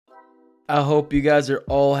I hope you guys are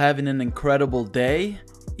all having an incredible day.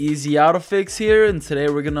 Easy Autofix here, and today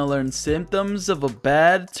we're gonna learn symptoms of a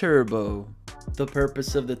bad turbo. The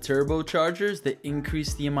purpose of the turbocharger is to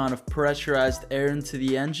increase the amount of pressurized air into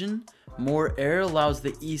the engine. More air allows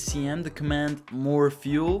the ECM to command more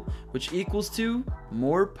fuel, which equals to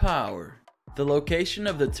more power. The location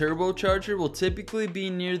of the turbocharger will typically be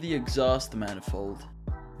near the exhaust manifold.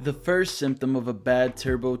 The first symptom of a bad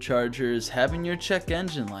turbocharger is having your check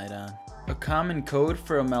engine light on. A common code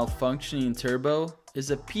for a malfunctioning turbo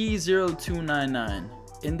is a P0299,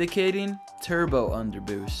 indicating turbo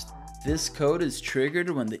underboost. This code is triggered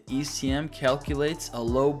when the ECM calculates a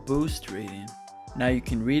low boost reading. Now you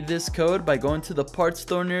can read this code by going to the parts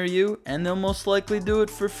store near you, and they'll most likely do it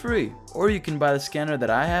for free. Or you can buy the scanner that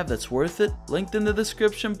I have that's worth it, linked in the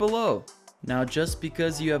description below. Now just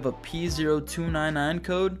because you have a P0299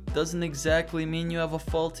 code doesn't exactly mean you have a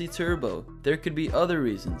faulty turbo. There could be other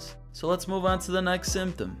reasons. So let's move on to the next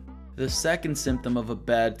symptom. The second symptom of a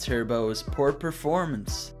bad turbo is poor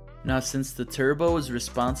performance. Now since the turbo is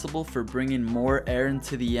responsible for bringing more air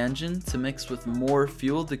into the engine to mix with more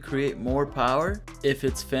fuel to create more power, if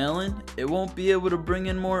it's failing, it won't be able to bring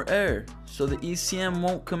in more air, so the ECM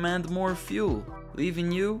won't command more fuel,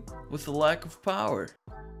 leaving you with a lack of power.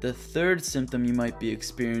 The third symptom you might be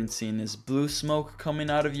experiencing is blue smoke coming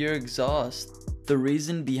out of your exhaust. The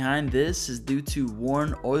reason behind this is due to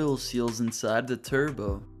worn oil seals inside the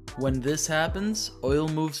turbo. When this happens, oil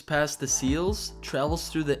moves past the seals, travels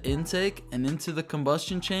through the intake and into the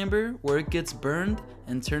combustion chamber where it gets burned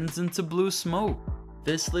and turns into blue smoke.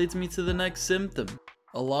 This leads me to the next symptom,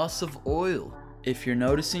 a loss of oil. If you're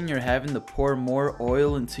noticing you're having to pour more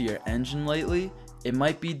oil into your engine lately, it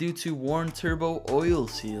might be due to worn turbo oil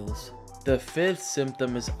seals. The fifth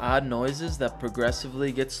symptom is odd noises that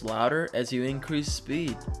progressively gets louder as you increase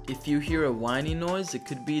speed. If you hear a whiny noise, it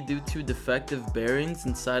could be due to defective bearings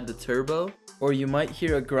inside the turbo, or you might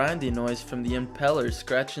hear a grinding noise from the impeller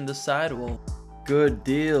scratching the sidewall. Good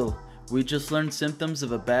deal. We just learned symptoms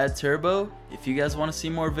of a bad turbo. If you guys want to see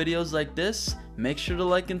more videos like this, make sure to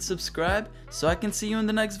like and subscribe so I can see you in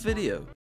the next video.